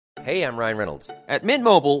Hey, I'm Ryan Reynolds. At Mint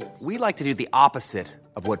Mobile, we like to do the opposite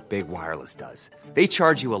of what Big Wireless does. They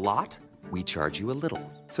charge you a lot, we charge you a little.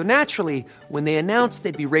 So naturally, when they announced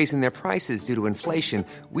they'd be raising their prices due to inflation,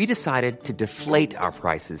 we decided to deflate our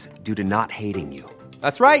prices due to not hating you.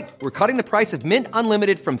 That's right. We're cutting the price of Mint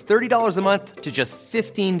Unlimited from $30 a month to just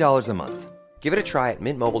 $15 a month. Give it a try at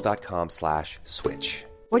mintmobile.com/switch.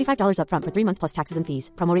 $45 up front for 3 months plus taxes and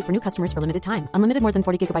fees. Promo rate for new customers for limited time. Unlimited more than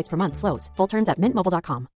 40 gigabytes per month. Slows full terms at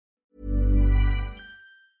mintmobile.com.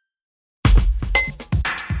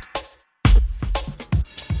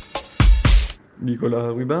 Nicolas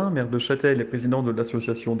Rubin, maire de Châtel et président de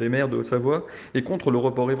l'Association des maires de Haute-Savoie, est contre le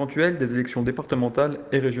report éventuel des élections départementales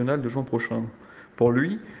et régionales de juin prochain. Pour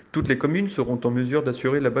lui, toutes les communes seront en mesure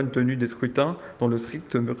d'assurer la bonne tenue des scrutins dans le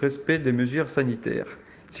strict respect des mesures sanitaires.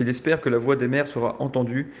 S'il espère que la voix des maires sera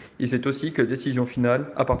entendue, il sait aussi que la décision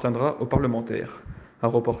finale appartiendra aux parlementaires. Un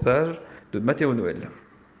reportage de Mathéo Noël.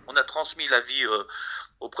 On a transmis l'avis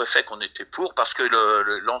au préfet qu'on était pour, parce que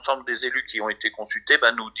l'ensemble des élus qui ont été consultés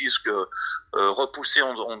nous disent que repousser,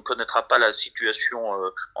 on ne connaîtra pas la situation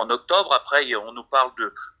en octobre. Après, on nous parle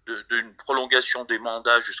d'une prolongation des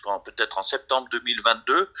mandats peut-être en septembre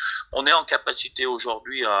 2022. On est en capacité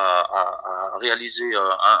aujourd'hui à réaliser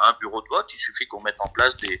un bureau de vote. Il suffit qu'on mette en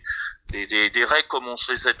place des règles comme on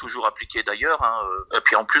se les a toujours appliquées d'ailleurs. Et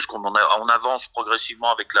puis en plus, on avance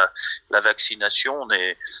progressivement avec la vaccination.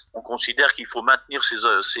 On considère qu'il faut maintenir ces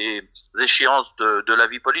échéances de la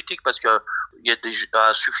vie politique, parce qu'il y a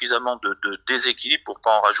déjà suffisamment de déséquilibre pour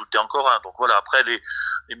pas en rajouter encore un. Donc voilà, après les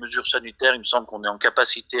mesures sanitaires, il me semble qu'on est en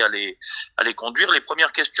capacité à les conduire. Les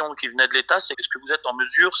premières questions qui venaient de l'État, c'est: est-ce que vous êtes en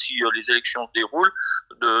mesure, si les élections se déroulent,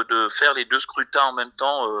 de faire les deux scrutins en même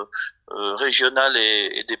temps, régional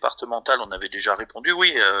et départemental? On avait déjà répondu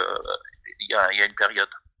oui, il y a une période.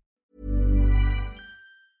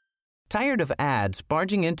 Tired of ads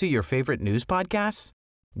barging into your favorite news podcasts?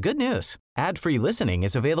 Good news. Ad-free listening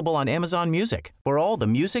is available on Amazon Music for all the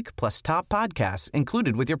music plus top podcasts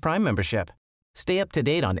included with your Prime membership. Stay up to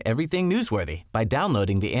date on everything newsworthy by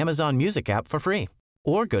downloading the Amazon Music app for free,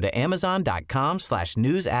 or go to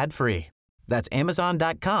amazon.com/news ad free. That's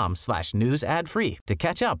amazon.com/news ad free to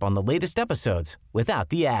catch up on the latest episodes without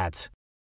the ads.